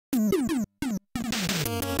I'm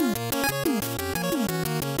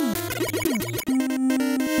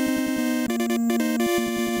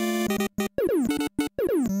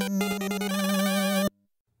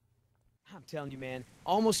telling you, man,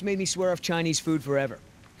 almost made me swear off Chinese food forever.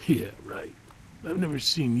 Yeah, right. I've never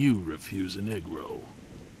seen you refuse an egg roll.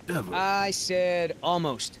 Ever. I said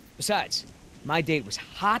almost. Besides, my date was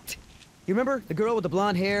hot. You remember? The girl with the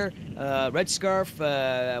blonde hair, red scarf,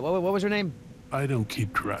 what was her name? I don't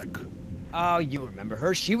keep track. Oh, you remember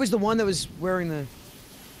her. She was the one that was wearing the...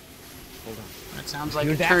 Hold on. That sounds like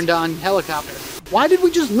a turned-on helicopter. Why did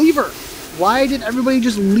we just leave her? Why did everybody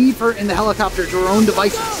just leave her in the helicopter to her own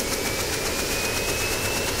devices?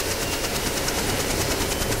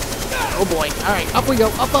 Oh boy. Alright, up we go.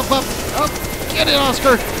 Up, up, up. Up. Get it,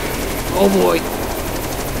 Oscar. Oh boy.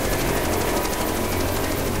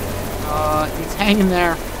 He's hanging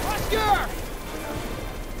there. Oscar!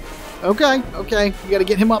 Okay, okay. We gotta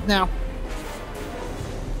get him up now.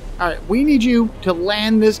 Alright, we need you to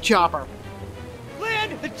land this chopper.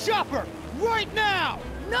 Land the chopper! Right now!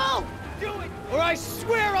 No! Do it! Or I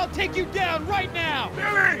swear I'll take you down right now!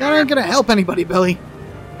 Billy! That ain't gonna help anybody, Billy.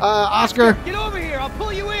 Oscar. Get over here! I'll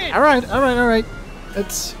pull you in! Alright, alright, alright.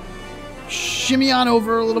 Let's shimmy on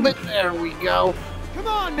over a little bit. There we go. Come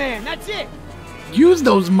on, man! That's it! Use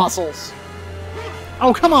those muscles!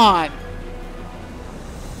 Oh, come on!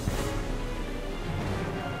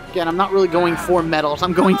 Again, I'm not really going for medals.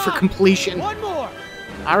 I'm going for completion. One more!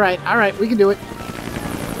 Alright, we can do it.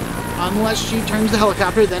 Unless she turns the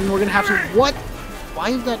helicopter, then we're gonna have to... What? Why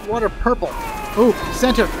is that water purple? Oh,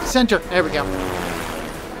 center, center. There we go.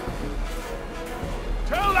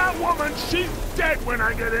 Tell that woman she's dead when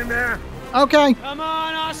I get in there. Okay. Come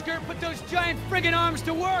on, Oscar! Put those giant friggin' arms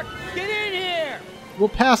to work! Get in here! We'll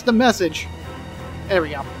pass the message. There we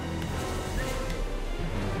go.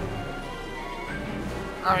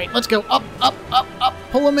 Alright, let's go. Up, up, up, up.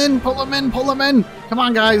 Pull him in, pull him in, pull him in. Come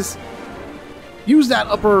on, guys. Use that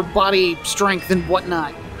upper body strength and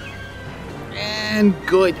whatnot. And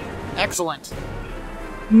good. Excellent.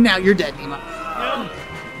 Now you're dead, Nemo. No,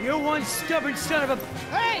 you're one stubborn son of a...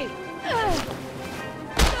 Hey!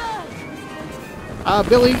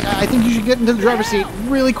 Billy, I think you should get into the driver's seat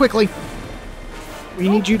really quickly. We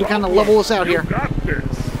need you to kind of level us out here. You got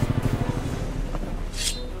this.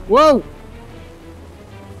 Whoa!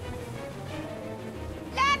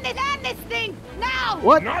 Land this thing now!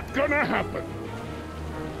 What? Not gonna happen.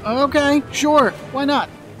 Okay, sure. Why not?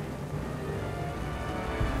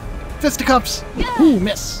 Fisticuffs. Ooh,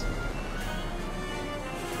 miss.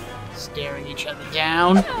 Staring each other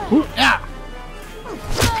down. Ooh, ah.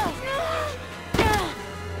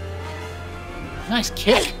 Nice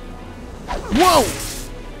kick. Whoa!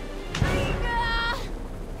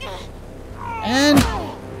 And...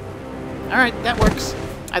 Alright, that works.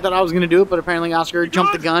 I thought I was going to do it, but apparently Oscar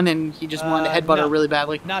jumped the gun and he just wanted to headbutt her really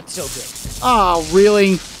badly. Not so good. Oh,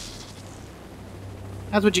 really?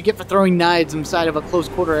 That's what you get for throwing knives inside of a close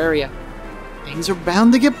quarter area. Things are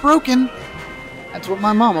bound to get broken. That's what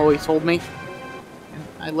my mom always told me. And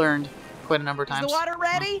I learned quite a number of times. Is the water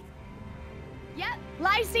ready? Yep.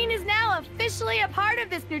 Lysine is now officially a part of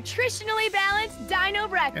this nutritionally balanced dino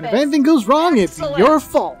breakfast. And if anything goes wrong, it's your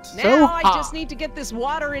fault. Now I just need to get this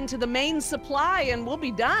water into the main supply and we'll be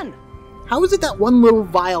done. How is it that one little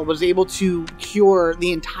vial was able to cure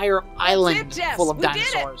the entire island full of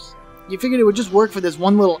dinosaurs? You figured it would just work for this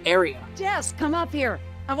one little area. Jess, come up here.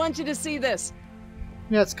 I want you to see this.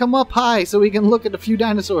 Yes, come up high so we can look at a few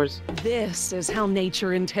dinosaurs. This is how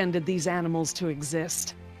nature intended these animals to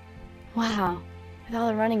exist. Wow. With all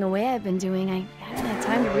the running away I've been doing, I haven't had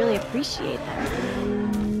time to really appreciate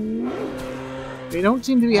them. They don't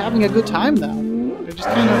seem to be having a good time, though. They're just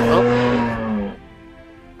kind of...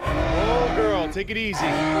 Oh, girl, take it easy.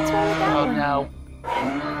 What's wrong with that Oh, one? no.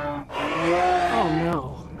 Oh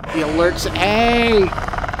no. The alerts... Hey!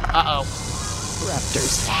 Uh-oh.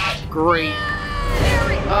 Raptors. Great.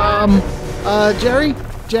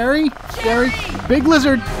 Jerry? Big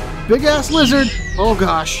lizard. Big-ass lizard. Oh,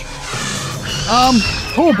 gosh.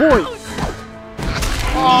 Oh, boy.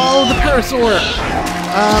 Oh, the parasaur.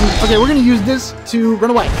 Okay, we're gonna use this to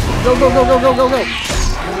run away. Go, go, go, go, go, go, go.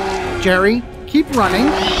 Jerry, keep running.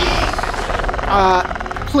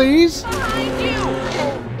 Please.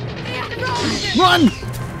 Run!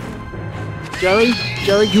 Jerry,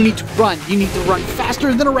 you need to run. You need to run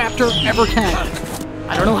faster than a raptor ever can.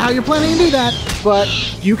 I don't know how you're planning to do that, but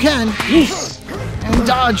you can. And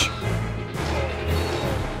dodge.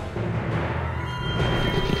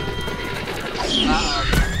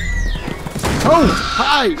 Oh,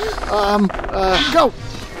 hi! Go!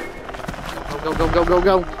 Go, go, go, go, go,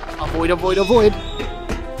 go. Avoid, avoid, avoid.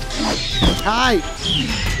 Hi!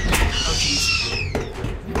 Oh,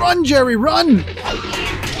 jeez. Run, Jerry, run!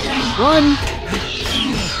 Run!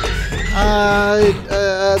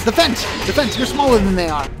 The fence! The fence, you're smaller than they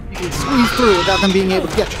are. You can squeeze through without them being able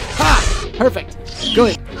to get you. Ha! Perfect.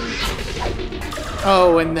 Good.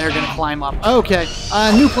 Oh, and they're gonna climb up. Okay,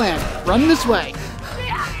 new plan. Run this way.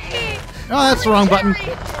 Oh, that's the wrong button.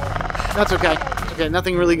 That's okay. Okay,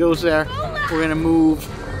 nothing really goes there. We're gonna move.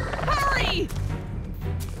 Hurry!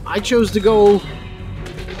 I chose to go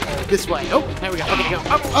this way. Oh, there we go. Okay, go.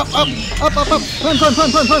 Up, up, up, up, up, up. Climb, climb,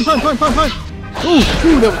 climb, climb, climb, climb, climb, climb, climb. Ooh,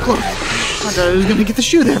 that was close. I thought I was gonna get the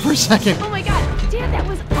shoe there for a second. Oh my god, Dad, that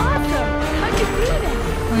was awesome! How'd you do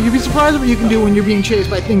that? You'd be surprised what you can do when you're being chased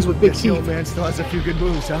by things with big Guess the old teeth. man still has a few good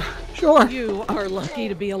moves, huh? Sure. You are lucky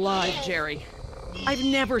to be alive, Jerry. I've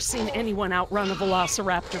never seen anyone outrun a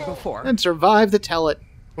velociraptor before. And survive to tell it.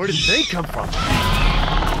 Where did they come from?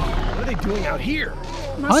 What are they doing out here?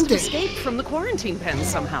 Must hunting. have escaped from the quarantine pen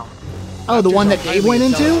somehow. Oh, the one that Dave went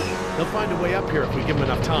into? They'll find a way up here if we give them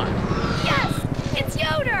enough time. Yes! It's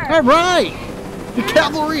Yoder! All right! The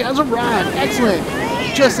cavalry has arrived. Excellent.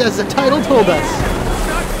 Just as the title told us.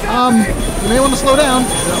 You may want to slow down.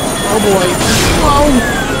 Oh boy. Whoa!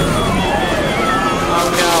 Oh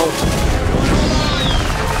no.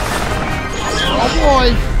 Oh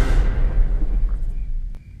boy.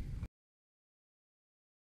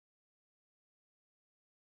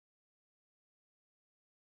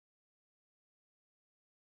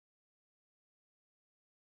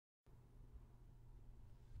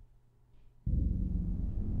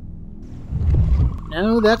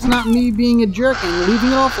 No, that's not me being a jerk and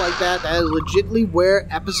leaving it off like that. That is legitimately where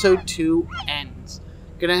episode 2 ends.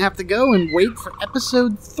 Gonna have to go and wait for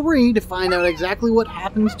episode 3 to find out exactly what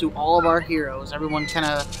happens to all of our heroes. Everyone kind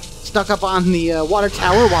of stuck up on the water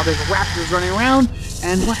tower while there's raptors running around.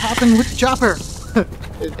 And what happened with the chopper?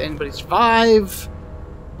 Did anybody survive?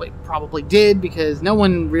 Well, probably did, because no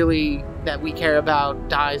one really that we care about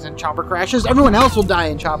dies in chopper crashes. Everyone else will die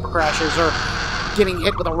in chopper crashes or getting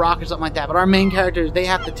hit with a rock or something like that, but our main characters, they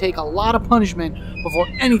have to take a lot of punishment before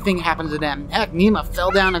anything happens to them. Heck, Nima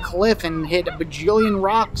fell down a cliff and hit a bajillion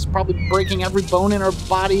rocks, probably breaking every bone in her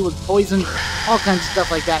body with poison, all kinds of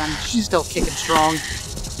stuff like that, and she's still kicking strong.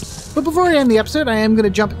 But before I end the episode, I am going to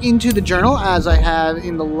jump into the journal, as I have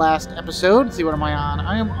in the last episode. Let's see, what am I on?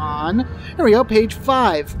 I am on, here we go, page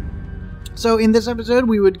 5. So in this episode,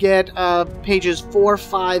 we would get pages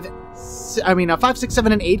 5, 6,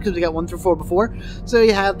 7, and 8, because we got 1 through 4 before. So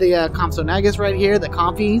you have the Compsognathus right here, the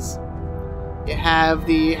Comfies. You have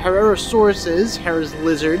the Hererosauruses, Hera's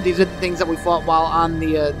lizard. These are the things that we fought while on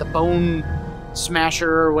the Bone Smasher,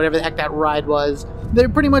 or whatever the heck that ride was. They're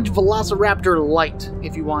pretty much Velociraptor light,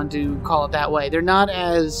 if you want to call it that way. They're not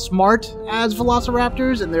as smart as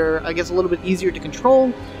Velociraptors, and they're, I guess, a little bit easier to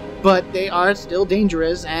control, but they are still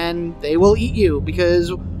dangerous, and they will eat you,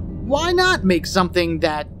 because why not make something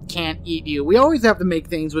that can't eat you? We always have to make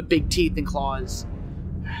things with big teeth and claws.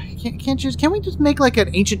 Can we just make like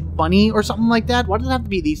an ancient bunny or something like that? Why does it have to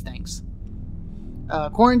be these things?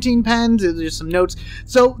 Quarantine pens, there's some notes.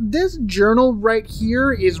 So this journal right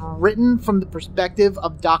here is written from the perspective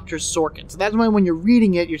of Dr. Sorkin. So that's why when you're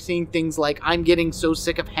reading it, you're seeing things like, I'm getting so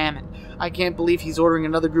sick of Hammond. I can't believe he's ordering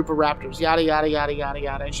another group of raptors. Yada, yada, yada, yada,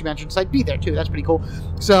 yada. And she mentioned Site B there too. That's pretty cool.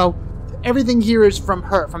 So everything here is from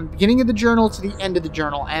her, from the beginning of the journal to the end of the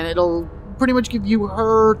journal, and it'll pretty much give you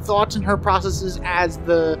her thoughts and her processes as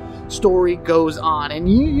the story goes on.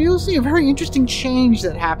 And you'll see a very interesting change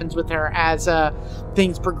that happens with her as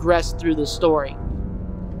things progress through the story.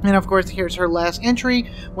 And of course, here's her last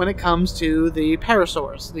entry when it comes to the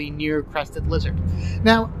Parasaurus, the near-crested lizard.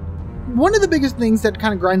 Now, one of the biggest things that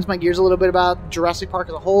kind of grinds my gears a little bit about Jurassic Park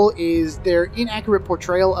as a whole is their inaccurate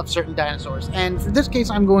portrayal of certain dinosaurs. And for this case,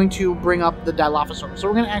 I'm going to bring up the Dilophosaurus. So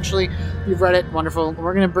we're going to actually, you've read it, wonderful.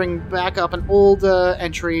 We're going to bring back up an old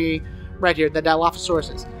entry right here, the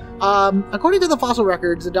Dilophosauruses. According to the fossil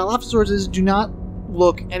records, the Dilophosauruses do not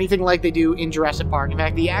look anything like they do in Jurassic Park. In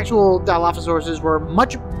fact, the actual Dilophosauruses were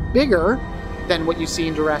much bigger than what you see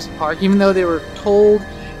in Jurassic Park, even though they were told.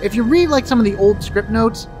 If you read like some of the old script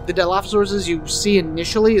notes, the Dilophosauruses you see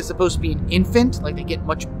initially is supposed to be an infant, like they get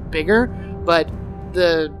much bigger, but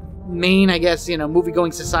the main, I guess,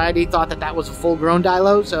 movie-going society thought that that was a full-grown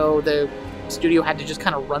Dilo, so the studio had to just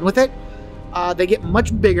kind of run with it. They get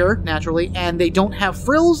much bigger, naturally, and they don't have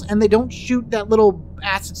frills, and they don't shoot that little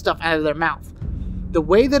acid stuff out of their mouth. The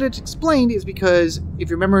way that it's explained is because, if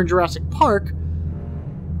you remember in Jurassic Park,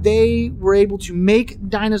 they were able to make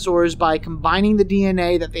dinosaurs by combining the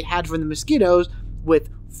DNA that they had from the mosquitoes with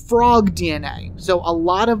frog DNA. So a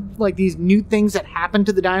lot of like these new things that happen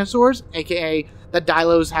to the dinosaurs, aka that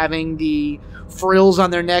Dilos having the frills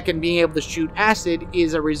on their neck and being able to shoot acid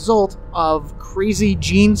is a result of crazy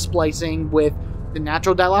gene splicing with the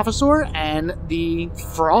natural Dilophosaur and the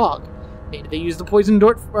frog. Maybe they use the poison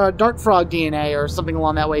dart frog DNA or something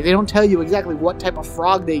along that way. They don't tell you exactly what type of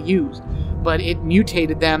frog they used, but it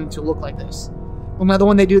mutated them to look like this. Another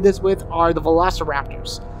one they do this with are the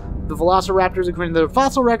Velociraptors. The Velociraptors, according to the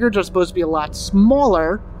fossil records, are supposed to be a lot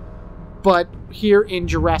smaller, but here in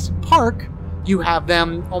Jurassic Park, you have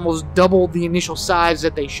them almost double the initial size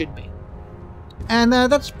that they should be. And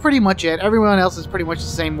that's pretty much it. Everyone else is pretty much the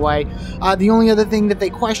same way. The only other thing that they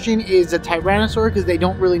question is a Tyrannosaur, because they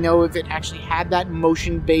don't really know if it actually had that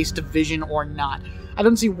motion-based vision or not. I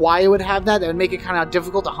don't see why it would have that. That would make it kind of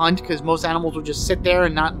difficult to hunt, because most animals would just sit there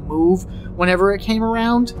and not move whenever it came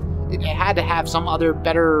around. It had to have some other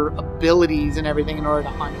better abilities and everything in order to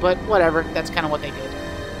hunt, but whatever. That's kind of what they did.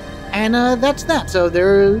 And that's that. So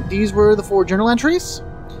these were the 4 journal entries.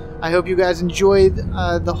 I hope you guys enjoyed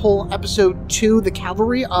the whole episode 2, the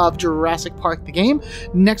Calvary of Jurassic Park the game.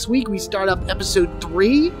 Next week we start up episode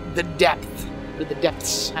 3, the depth, or the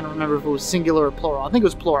depths. I don't remember if it was singular or plural. I think it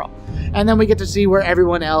was plural. And then we get to see where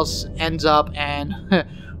everyone else ends up and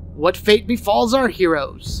what fate befalls our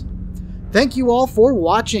heroes. Thank you all for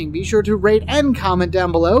watching. Be sure to rate and comment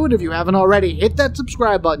down below, and if you haven't already, hit that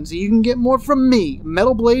subscribe button so you can get more from me,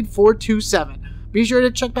 MetalBlade427. Be sure to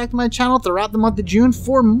check back to my channel throughout the month of June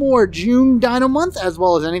for more June Dino Month, as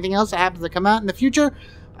well as anything else that happens to come out in the future.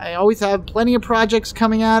 I always have plenty of projects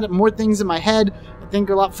coming out, more things in my head. I think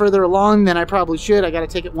a lot further along than I probably should. I gotta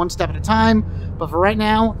take it one step at a time. But for right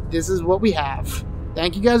now, this is what we have.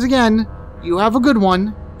 Thank you guys again. You have a good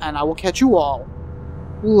one, and I will catch you all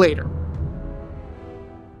later.